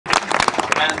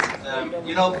And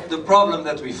you know, the problem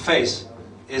that we face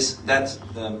is that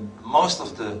most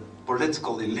of the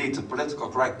political elite, the political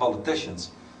correct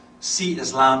politicians, see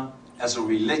Islam as a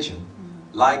religion,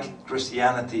 like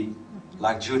Christianity,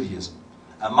 like Judaism.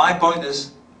 And my point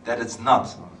is that it's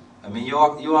not. I mean, you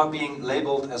are being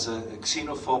labeled as a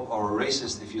xenophobe or a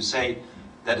racist if you say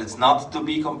that it's not to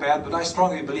be compared, but I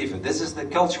strongly believe it. This is the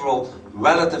cultural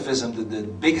relativism, the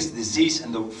biggest disease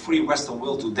in the free Western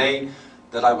world today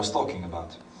that I was talking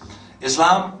about.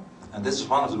 Islam, and this is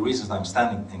one of the reasons I'm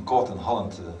standing in court in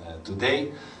Holland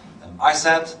today, I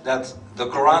said that the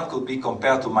Quran could be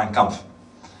compared to Mein Kampf.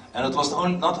 And it was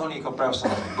not only a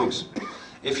comparison of the books.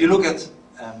 If you look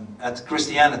at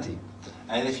Christianity,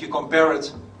 and if you compare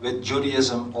it with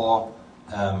Judaism or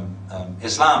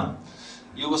Islam,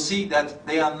 you will see that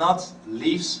they are not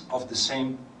leaves of the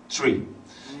same tree.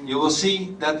 You will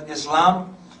see that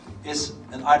Islam is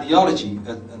an ideology,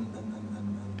 a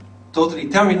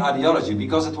totalitarian ideology,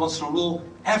 because it wants to rule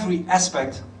every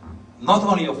aspect, not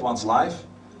only of one's life,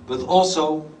 but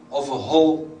also of a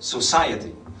whole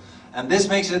society. And this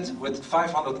makes it, with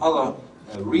 500 other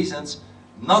reasons,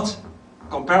 not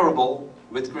comparable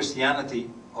with Christianity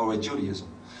or with Judaism.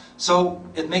 So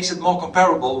it makes it more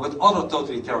comparable with other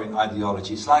totalitarian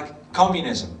ideologies like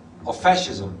communism or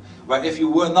fascism, where if you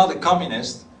were not a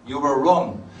communist, you were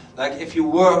wrong. Like if you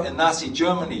were in Nazi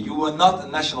Germany, you were not a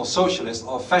National Socialist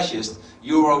or fascist,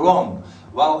 you were wrong.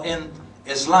 While in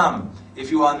Islam, if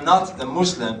you are not a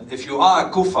Muslim, if you are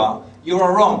a kuffar, you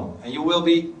are wrong, and you will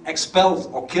be expelled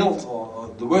or killed, or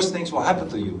the worst things will happen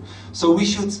to you. So we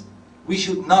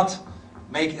should not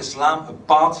make Islam a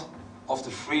part of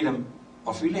the freedom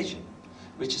of religion,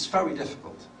 which is very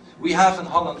difficult. We have in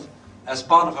Holland, as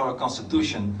part of our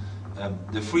constitution,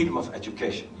 the freedom of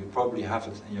education. You probably have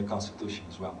it in your constitution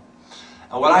as well.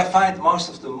 And what I find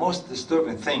the most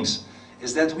disturbing things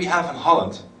is that we have in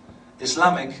Holland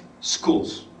Islamic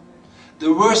schools.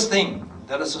 The worst thing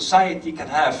that a society can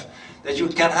have, that you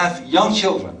can have young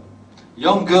children,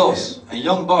 young girls and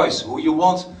young boys who you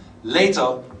want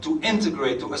later to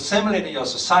integrate, to assimilate in your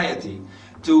society,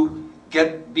 to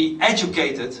be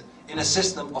educated in a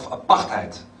system of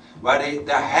apartheid, where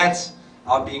their heads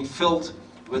are being filled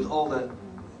with all the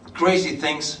crazy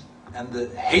things and the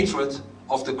hatred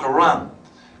of the Quran.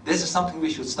 This is something we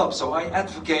should stop. So I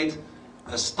advocate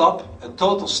a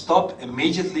total stop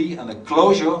immediately, and a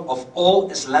closure of all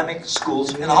Islamic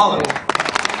schools in Holland.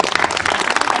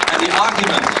 And the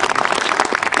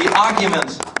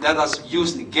argument that is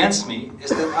used against me is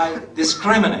that I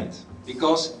discriminate,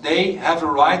 because they have a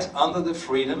right under the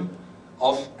freedom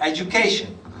of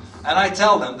education. And I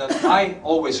tell them that I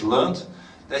always learned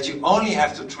that you only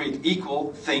have to treat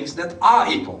equal things that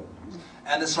are equal.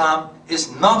 And Islam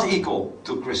is not equal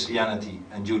to Christianity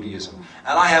and Judaism.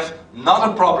 And I have not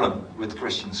a problem with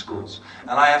Christian schools.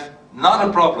 And I have not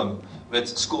a problem with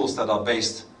schools that are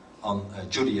based on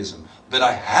Judaism. But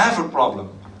I have a problem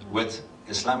with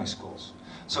Islamic schools.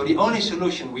 So the only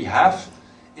solution we have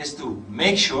is to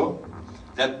make sure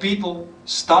that people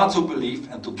start to believe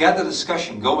and to get a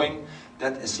discussion going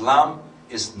that Islam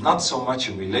is not so much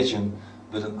a religion,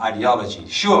 but an ideology.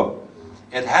 Sure,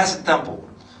 it has a temple,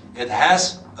 it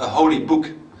has a holy book,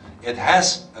 it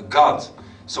has a God,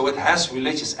 so it has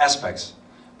religious aspects,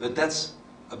 but that's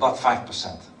about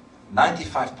 5%.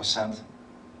 95%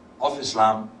 of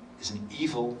Islam is an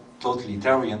evil,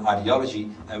 totalitarian ideology,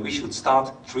 and we should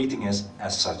start treating it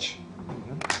as such.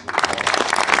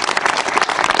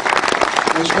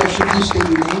 Next question, please state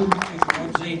your name.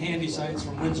 I'm Zane Handysides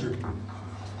from Windsor.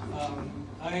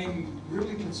 I'm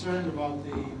really concerned about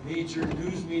the major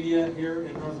news media here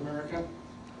in North America.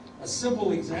 A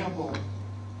simple example,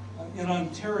 in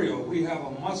Ontario, we have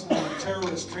a Muslim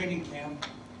terrorist training camp.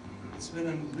 It's been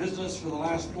in business for the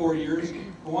last 4 years.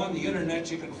 Go on the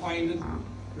internet, you can find it.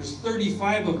 There's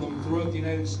 35 of them throughout the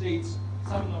United States.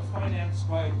 Some of them financed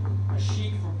by a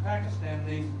sheikh from Pakistan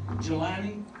named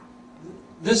Jilani.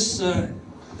 This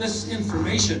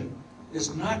information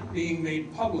is not being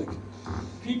made public.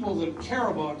 People that care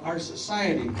about our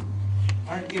society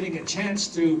aren't getting a chance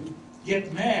to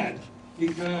get mad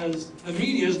because the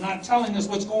media is not telling us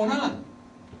what's going on.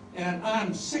 And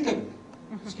I'm sick of it.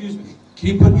 Excuse me. Can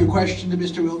you put your question to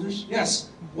Mr. Wilders? Yes.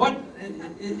 What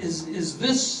is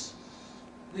this?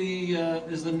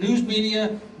 Is the news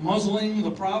media muzzling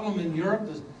the problem in Europe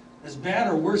as bad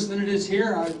or worse than it is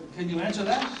here? Can you answer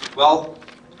that? Well,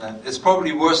 it's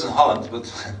probably worse in Holland,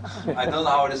 but I don't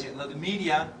know how it is here. No, the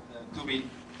media, to be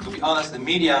honest, the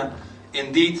media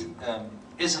indeed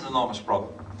is an enormous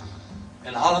problem.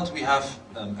 In Holland we have,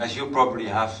 as you probably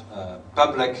have,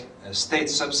 public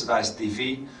state-subsidized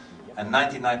TV, and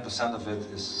 99% of it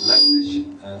is leftish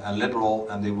and liberal,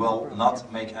 and they will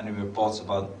not make any reports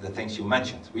about the things you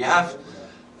mentioned. We have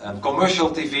commercial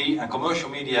TV and commercial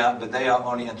media, but they are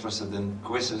only interested in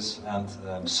quizzes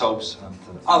and soaps and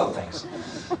other things.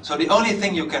 So the only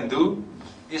thing you can do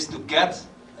is to get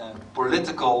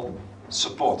political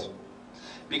support.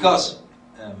 Because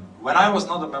when I was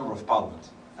not a member of parliament,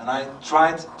 and I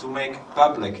tried to make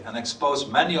public and expose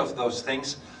many of those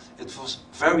things, it was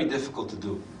very difficult to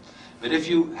do. But if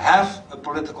you have a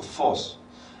political force,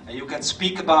 and you can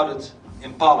speak about it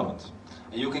in parliament,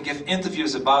 and you can give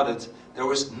interviews about it,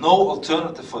 there is no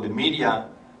alternative for the media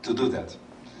to do that.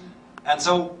 And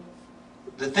so,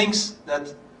 the things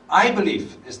that I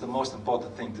believe is the most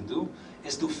important thing to do,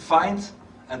 is to find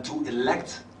and to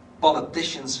elect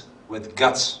politicians with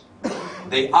guts.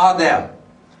 They are there.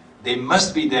 They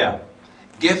must be there.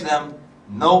 Give them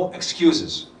no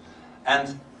excuses.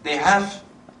 And they have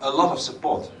a lot of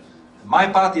support. My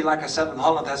party, like I said, in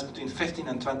Holland has between 15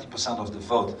 and 20% of the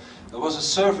vote. There was a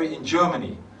survey in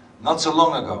Germany, not so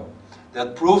long ago,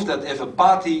 that proved that if a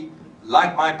party,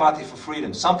 like my Party for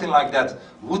Freedom, something like that,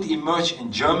 would emerge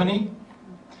in Germany,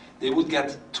 they would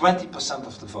get 20%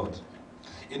 of the vote.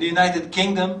 In the United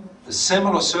Kingdom, a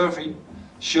similar survey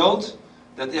showed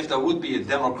that if there would be a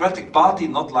democratic party,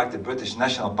 not like the British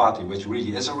National Party, which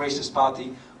really is a racist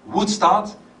party, would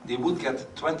start, they would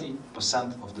get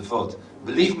 20% of the vote.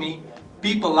 Believe me,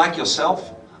 people like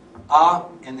yourself are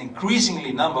in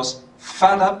increasingly numbers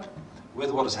fed up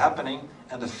with what is happening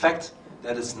and the fact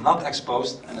that it's not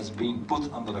exposed and it's being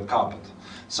put under the carpet.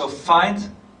 So find,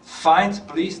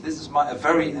 please, this is a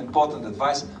very important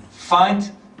advice,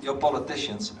 find your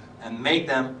politicians and make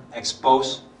them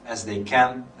expose as they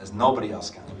can, as nobody else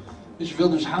can. Mr.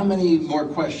 Wilders, how many more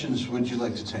questions would you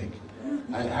like to take?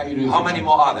 How are you doing? How many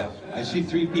more are there? I see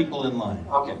 3 people in line.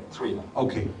 Okay, 3.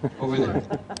 Okay, over there.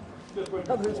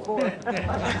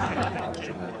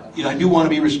 You know, I do want to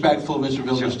be respectful of Mr.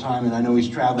 Wilders' time, and I know he's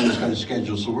traveling, he's got a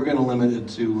schedule, so we're going to limit it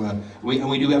to, and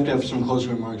we do have to have some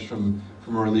closing remarks from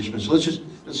our releaseman. So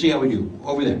let's see how we do.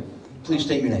 Over there. Please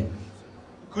state your name.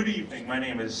 Good evening. My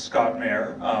name is Scott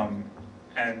Mayer,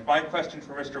 and my question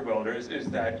for Mr. Wilders is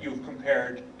that you've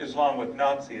compared Islam with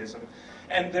Nazism,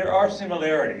 and there are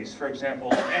similarities, for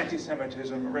example,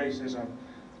 anti-Semitism, racism,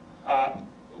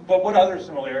 but what other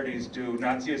similarities do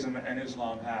Nazism and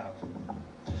Islam have?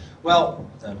 Well,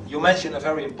 you mentioned a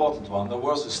very important one. There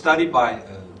was a study by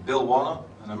Bill Warner,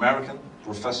 an American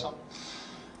professor,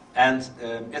 and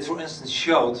it, for instance,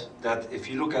 showed that if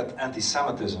you look at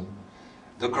anti-Semitism,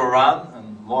 the Quran,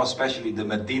 and more especially the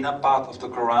Medina part of the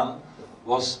Quran,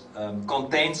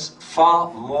 contains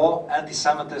far more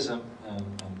anti-Semitism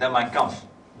than Mein Kampf.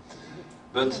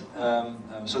 But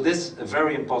so this is a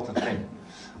very important thing.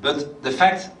 But the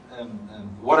fact,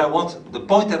 the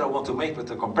point that I want to make with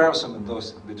the comparison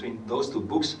between those 2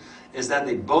 books is that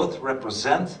they both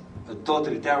represent a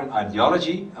totalitarian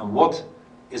ideology. And what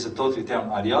is a totalitarian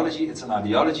ideology? It's an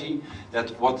ideology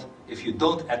that if you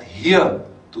don't adhere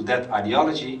to that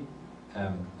ideology,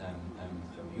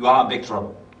 you are in big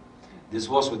trouble. This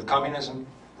was with communism,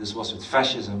 this was with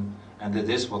fascism, and it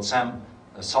is what Sam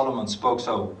Solomon spoke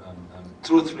so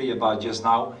truthfully about just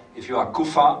now. If you are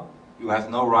kuffar, you have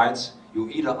no rights. You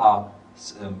either are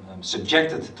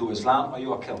subjected to Islam or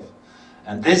you are killed.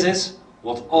 And this is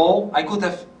what I could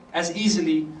have as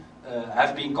easily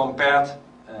have been compared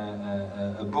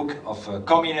a book of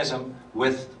communism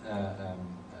with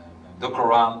the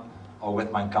Quran or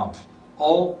with Mein Kampf.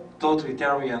 All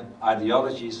totalitarian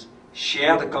ideologies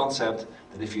share the concept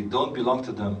that if you don't belong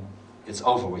to them, it's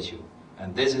over with you.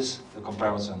 And this is the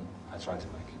comparison I try to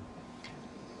make.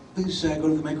 Please go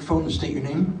to the microphone and state your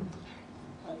name.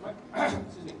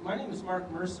 My name is Mark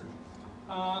Mercer.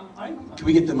 Can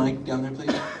we get the mic down there,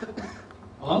 please?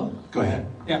 Hello? Go ahead.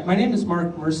 Yeah, my name is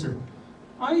Mark Mercer.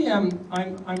 I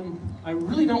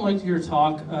really don't like to hear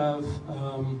talk of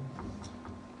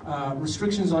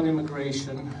restrictions on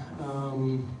immigration,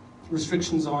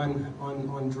 restrictions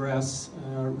on dress,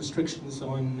 restrictions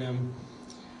on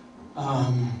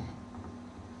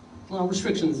well,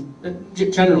 restrictions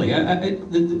generally.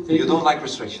 You don't like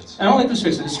restrictions. I don't like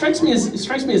restrictions. It strikes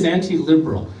me as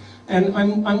anti-liberal, and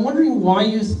I'm wondering why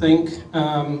you think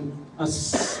a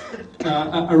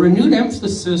renewed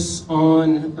emphasis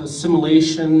on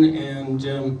assimilation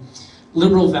and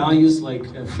liberal values like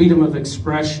freedom of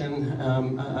expression,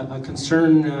 a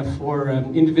concern for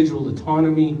individual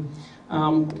autonomy,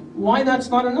 why that's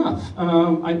not enough.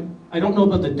 I don't know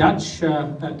about the Dutch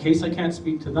case. I can't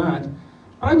speak to that.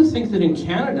 I would think that in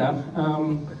Canada,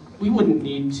 we wouldn't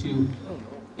need to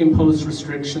impose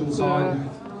restrictions on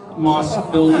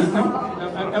mosque building.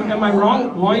 Am I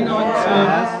wrong? Why not?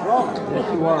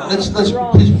 Let's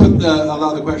please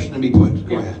allow the question to be put.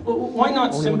 Go ahead. Well, why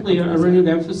not simply a renewed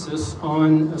emphasis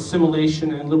on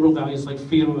assimilation and liberal values like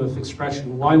freedom of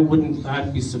expression? Why wouldn't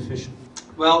that be sufficient?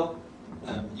 Well,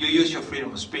 you use your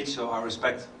freedom of speech, so I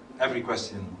respect every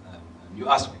question you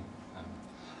ask me.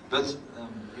 But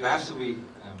you have to be,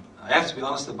 I have to be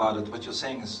honest about it. What you're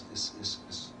saying is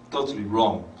totally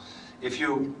wrong. If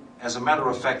you, as a matter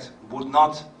of fact, would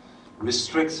not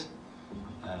restrict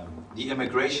the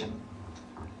immigration,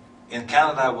 in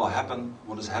Canada will happen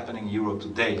what is happening in Europe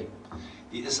today.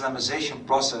 The Islamization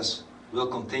process will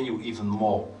continue even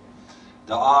more.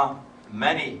 There are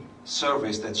many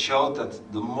surveys that show that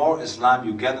the more Islam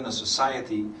you get in a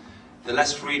society, the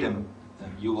less freedom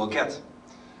you will get.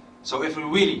 So if we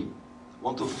really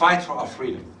want to fight for our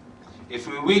freedom, if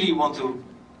we really want to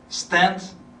stand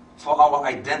for our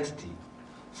identity,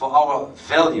 for our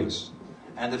values,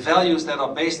 and the values that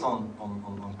are based on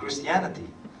Christianity,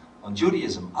 on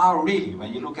Judaism, are really,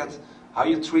 when you look at how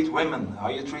you treat women, how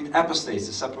you treat apostates,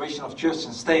 the separation of church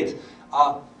and state,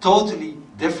 are totally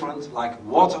different, like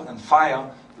water and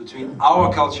fire, between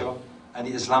our culture and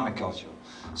the Islamic culture.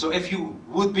 So if you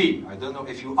would be, I don't know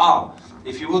if you are,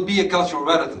 if you would be a cultural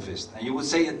relativist, and you would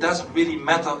say it doesn't really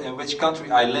matter in which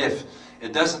country I live,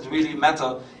 it doesn't really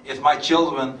matter if my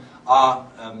children are,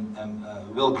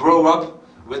 will grow up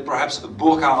with perhaps a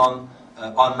burqa on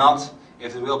or not,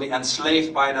 if they will be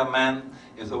enslaved by their man,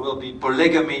 if there will be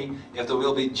polygamy, if there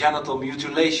will be genital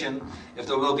mutilation, if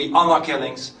there will be honor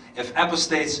killings, if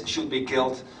apostates should be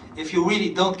killed. If you really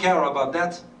don't care about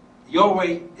that, your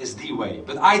way is the way.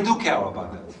 But I do care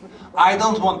about that. I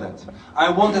don't want that. I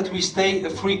want that we stay a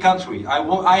free country.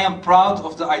 I am proud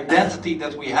of the identity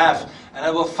that we have, and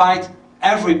I will fight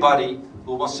everybody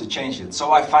who wants to change it.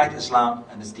 So I fight Islam,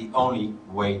 and it's the only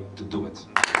way to do it.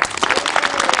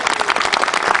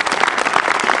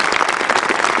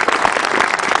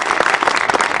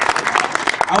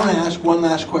 I want to ask one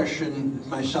last question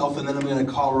myself, and then I'm going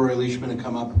to call Rory Leishman to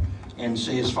come up and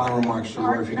say his final remarks. So,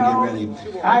 Rory, if you can get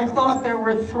ready. I thought there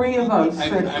were three of us.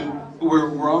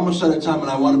 We're almost out of time, and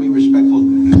I want to be respectful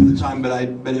of the time.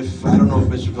 But if I don't know if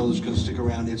Mr. Phillips can stick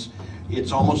around.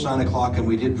 It's almost 9 o'clock, and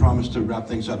we did promise to wrap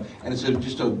things up. And it's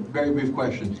just a very brief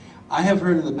question. I have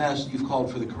heard in the past that you've called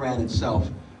for the Quran itself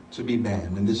to be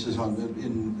banned, and this is on.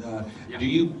 Yeah. Do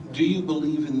you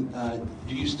believe in?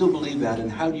 Do you still believe that?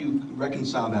 And how do you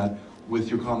reconcile that with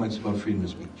your comments about freedom of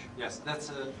speech? Yes, that's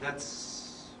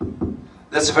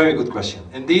a very good question.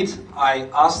 Indeed, I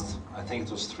asked, I think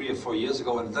it was 3 or 4 years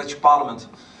ago in the Dutch Parliament,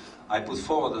 I put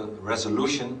forward a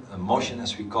resolution, a motion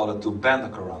as we call it, to ban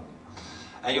the Quran.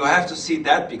 And you have to see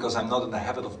that, because I'm not in the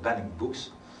habit of banning books.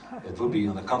 It would be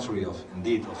on the contrary of,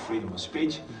 indeed, of freedom of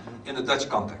speech, in the Dutch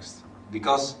context.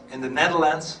 Because in the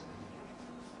Netherlands,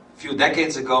 a few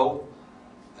decades ago,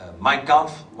 Mein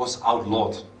Kampf was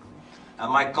outlawed.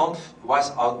 And Mein Kampf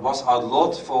was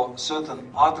outlawed for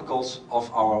certain articles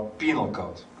of our penal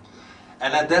code.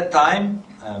 And at that time,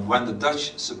 when the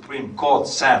Dutch Supreme Court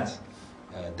said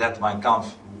that Mein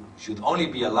Kampf should only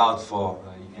be allowed for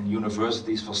in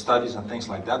universities for studies and things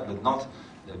like that, but not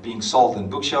being sold in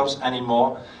bookshops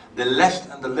anymore, the left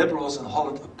and the liberals in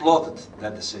Holland applauded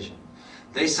that decision.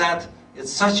 They said,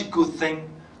 it's such a good thing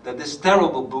that this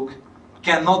terrible book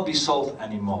cannot be sold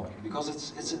anymore, because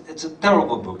it's a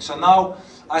terrible book. So now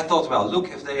I thought, well, look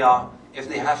if they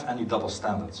have any double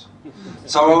standards.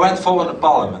 So I went forward to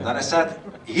Parliament and I said,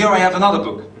 here I have another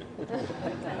book.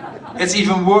 It's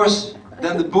even worse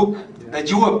than the book that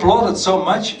you applauded so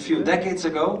much a few decades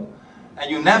ago,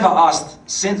 and you never asked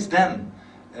since then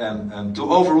to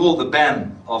overrule the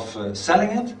ban of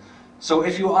selling it. So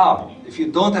if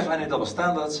you don't have any double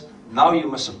standards, now you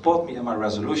must support me in my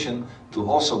resolution to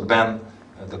also ban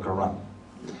the Quran.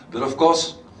 But of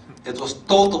course, it was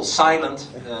total silence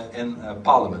in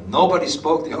Parliament. Nobody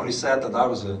spoke, they only said that I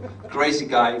was a crazy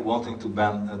guy wanting to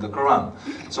ban the Quran.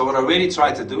 So what I really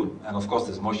tried to do, and of course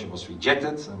this motion was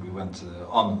rejected, and we went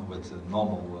on with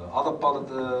normal other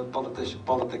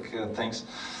politic things.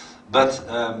 But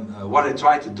what I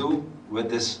tried to do with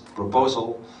this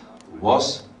proposal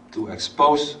was to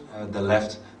expose the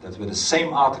left that with the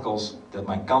same articles that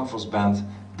Mein Kampf was banned,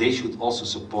 they should also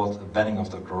support a banning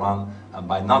of the Quran, and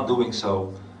by not doing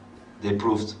so, they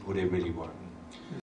proved who they really were.